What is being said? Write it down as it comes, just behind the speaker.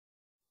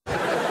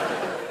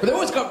But they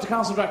always go up to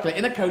Castle Dracula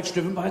in a coach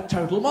driven by a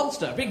total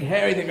monster. A big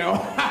hairy thing going,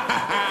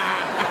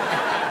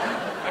 back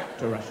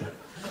to Russia.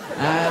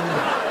 And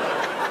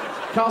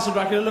Castle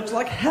Dracula looks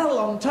like hell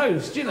on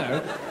toast, you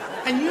know.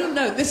 And you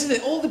know, this is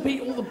it, all the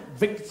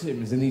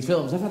victims in these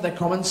films have had their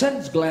common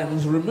sense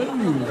glands removed,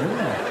 haven't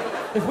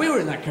they? If we were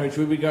in that coach,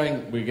 we'd be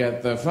going, we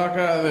get the fuck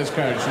out of this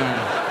coach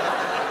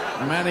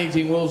now.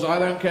 Man-eating wolves, I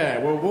don't care.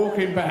 We're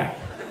walking back.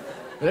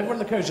 But everyone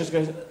in the coach just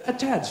goes, a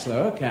tad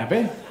slower,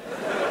 cabby.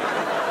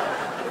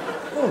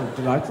 Oh,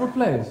 delightful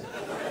place.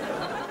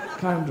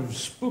 Kind of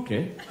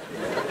spooky.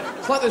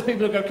 It's like those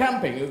people who go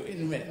camping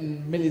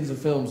in millions of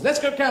films. Let's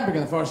go camping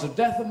in the forest of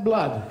death and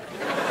blood.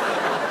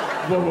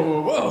 Whoa,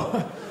 whoa, whoa,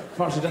 whoa.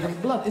 Forest of death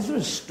and blood. Is there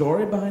a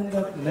story behind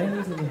that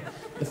name for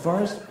the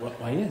forest? Well,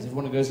 why, yes.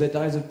 Everyone who goes there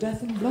dies of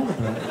death and blood,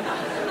 apparently.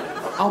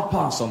 I'll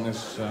pass on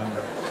this.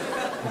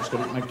 I've just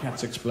got my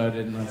cat's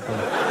exploded and I've got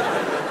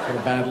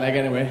a bad leg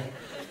anyway.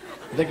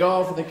 They go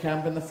off and they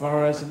camp in the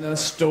forest and then a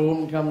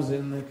storm comes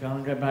in. They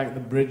can't get back.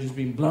 The bridge has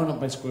been blown up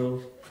by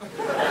squirrels.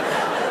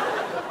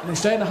 And they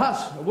stay in a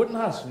hut, a wooden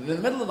hut. And in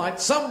the middle of the night,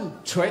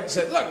 some twit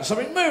said, look,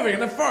 something moving in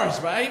the forest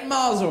about 8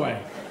 miles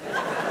away.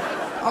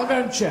 I'll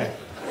go and check.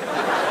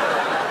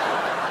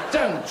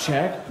 Don't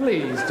check,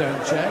 please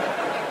don't check.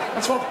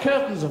 That's what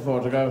curtains are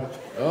for, to go,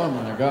 oh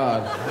my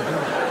God.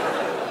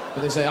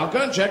 But they say, I'll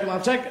go and check and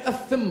I'll take a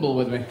thimble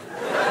with me.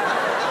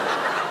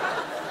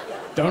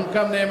 Don't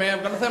come near me,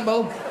 I've got a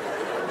thimble.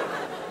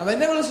 And they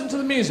never listen to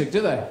the music,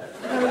 do they?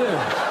 Never do.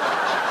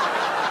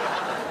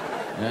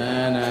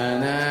 Na na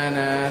na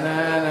na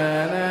na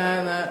na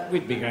na na.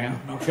 We'd be going,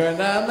 I'm not going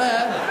down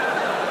there.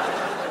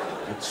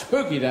 It's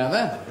spooky down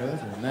there.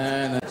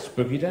 Na na. It's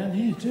spooky down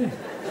here too.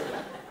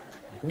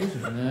 Na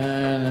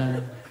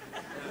na.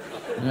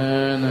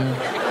 Na na.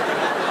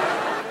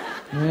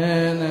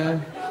 Na na.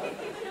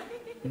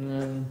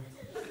 Na.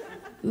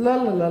 La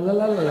la la la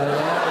la la la.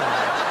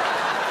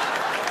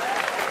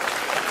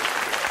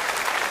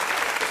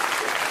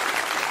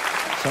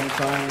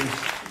 Sometimes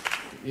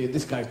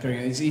this guy's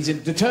going, he's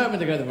determined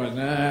to go to the forest.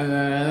 Na, na,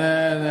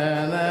 na,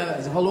 na, na.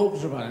 There's a whole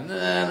orchestra behind him.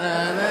 Na,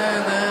 na,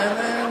 na, na,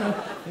 na, na.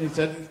 He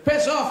said,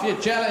 piss off, you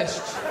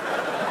cellist.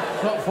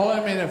 Stop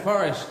following me in the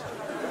forest.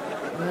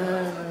 Na,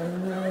 na,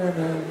 na,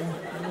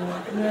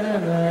 na, na,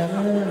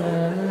 na,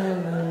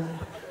 na.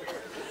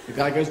 The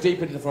guy goes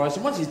deep into the forest,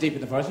 and once he's deep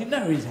in the forest, you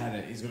know he's had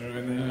it. He's going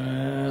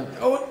to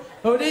go,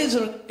 oh, it is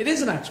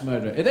an axe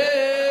murderer. It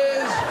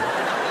is!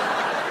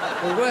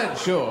 We weren't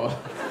sure.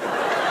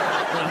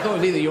 I thought it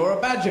was either you or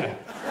a badger.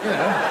 You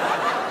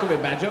know, could be a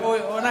badger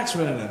or an axe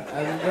murderer.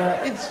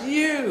 And it's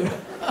you.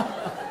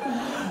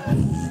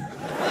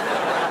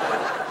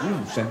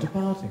 You sent a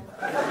party.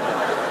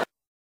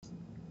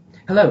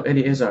 Hello,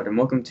 Eddie Izzard, and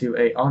welcome to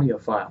a audio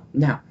file.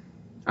 Now,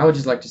 I would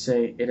just like to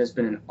say it has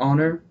been an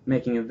honor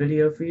making a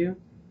video for you.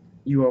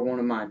 You are one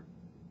of my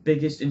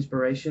biggest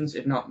inspirations,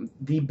 if not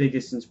the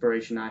biggest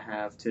inspiration I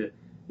have to,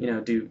 you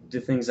know, do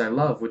the things I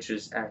love, which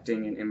is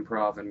acting and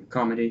improv and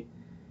comedy.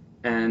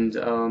 And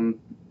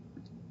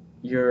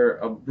you're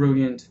a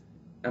brilliant,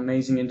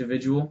 amazing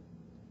individual,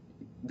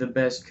 the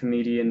best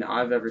comedian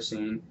I've ever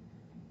seen,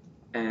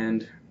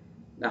 and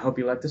I hope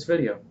you like this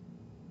video.